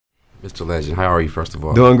Mr. Legend, how are you, first of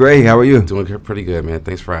all? Doing great. How are you? Doing pretty good, man.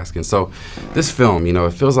 Thanks for asking. So, this film, you know,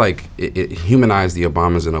 it feels like it humanized the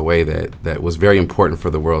Obamas in a way that was very important for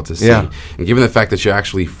the world to see. Yeah. And given the fact that you're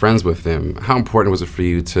actually friends with them, how important was it for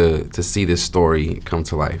you to see this story come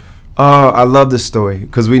to life? I love this story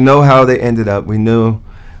because we know how they ended up. We know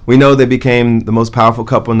they became the most powerful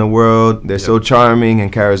couple in the world. They're so charming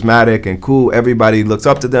and charismatic and cool. Everybody looks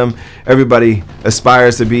up to them. Everybody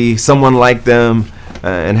aspires to be someone like them.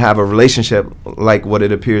 And have a relationship like what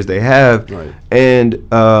it appears they have. Right. And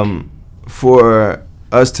for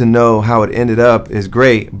us to know how it ended up is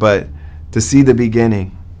great, but to see the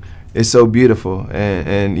beginning is so beautiful.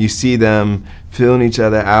 And you see them filling each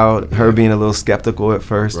other out, her being a little skeptical at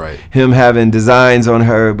first, right. Him having designs on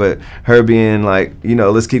her, but her being like, you know,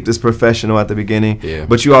 let's keep this professional at the beginning. Yeah.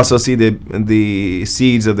 But you also see the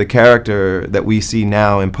seeds of the character that we see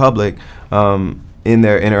now in public, in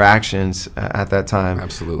their interactions at that time.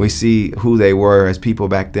 Absolutely. We see who they were as people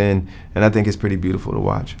back then, and I think it's pretty beautiful to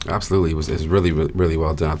watch. Absolutely. It's really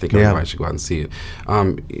well done. I think everybody should go out and see it. A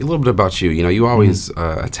little bit about you. You know, you always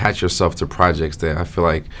attach yourself to projects that I feel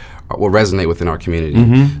like will resonate within our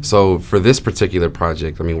community. So for this particular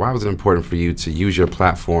project, I mean, why was it important for you to use your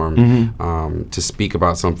platform to speak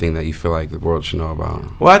about something that you feel like the world should know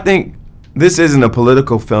about? Well, I think this isn't a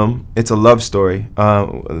political film. It's a love story.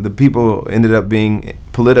 The people ended up being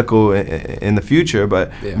political in the future,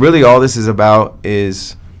 but really all this is about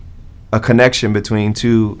is a connection between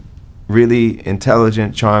two really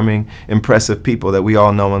intelligent, charming, impressive people that we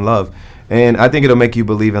all know and love. And I think it'll make you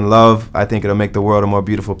believe in love. I think it'll make the world a more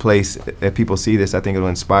beautiful place. If people see this, I think it'll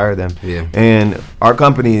inspire them. Yeah. And our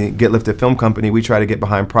company, Get Lifted Film Company, we try to get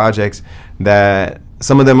behind projects that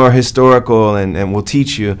some of them are historical and will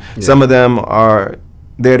teach you. Yeah. Some of them are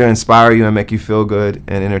there to inspire you and make you feel good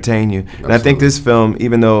and entertain you. Absolutely. And I think this film,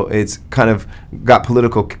 even though it's kind of got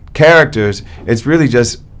political characters, it's really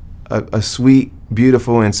just a sweet,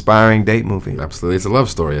 beautiful, inspiring date movie. Absolutely. It's a love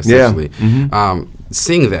story, essentially. Yeah.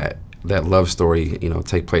 Seeing that love story, you know,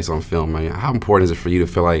 take place on film, I mean, how important is it for you to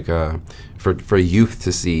feel like for youth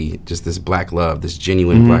to see just this black love, this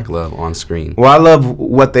genuine black love on screen? Well, I love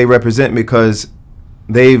what they represent because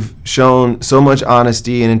they've shown so much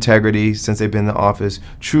honesty and integrity since they've been in the office,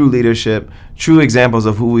 true leadership, true examples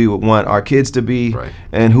of who we would want our kids to be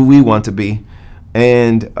and who we want to be.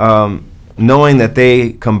 And knowing that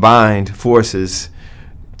they combined forces,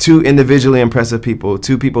 two individually impressive people,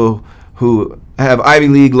 two people who have Ivy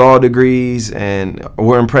League law degrees and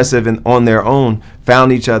were impressive on their own,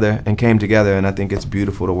 found each other and came together, and I think it's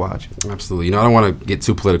beautiful to watch. Absolutely. You know, I don't want to get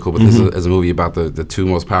too political, but this is a movie about the two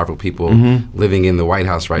most powerful people living in the White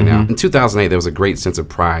House right now. In 2008, there was a great sense of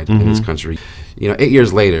pride in this country. You know, 8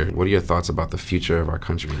 years later, what are your thoughts about the future of our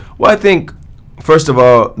country? Well, I think, first of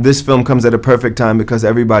all, this film comes at a perfect time because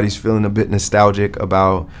everybody's feeling a bit nostalgic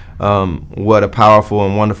about what a powerful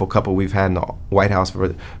and wonderful couple we've had in the White House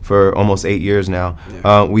for almost 8 years now.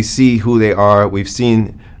 Yeah. We see who they are. We've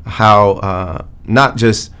seen how not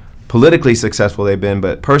just politically successful they've been,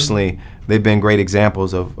 but personally they've been great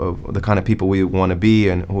examples of the kind of people we want to be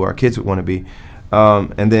and who our kids would want to be.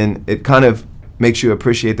 And then it kind of makes you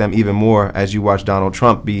appreciate them even more as you watch Donald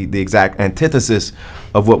Trump be the exact antithesis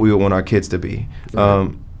of what we would want our kids to be.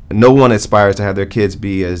 No one aspires to have their kids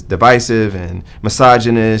be as divisive and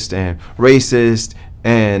misogynist and racist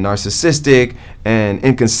and narcissistic and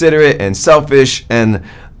inconsiderate and selfish and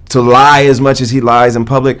to lie as much as he lies in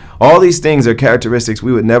public. All these things are characteristics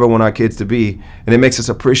we would never want our kids to be, and it makes us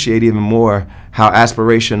appreciate even more how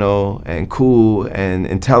aspirational and cool and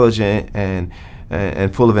intelligent and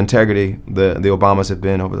full of integrity the Obamas have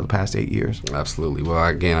been over the past 8 years. Absolutely. Well,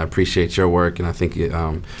 again, I appreciate your work, and I think we're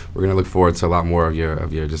going to look forward to a lot more of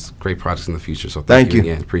your just great projects in the future. So thank you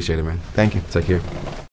again. Appreciate it, man. Thank you. Take care.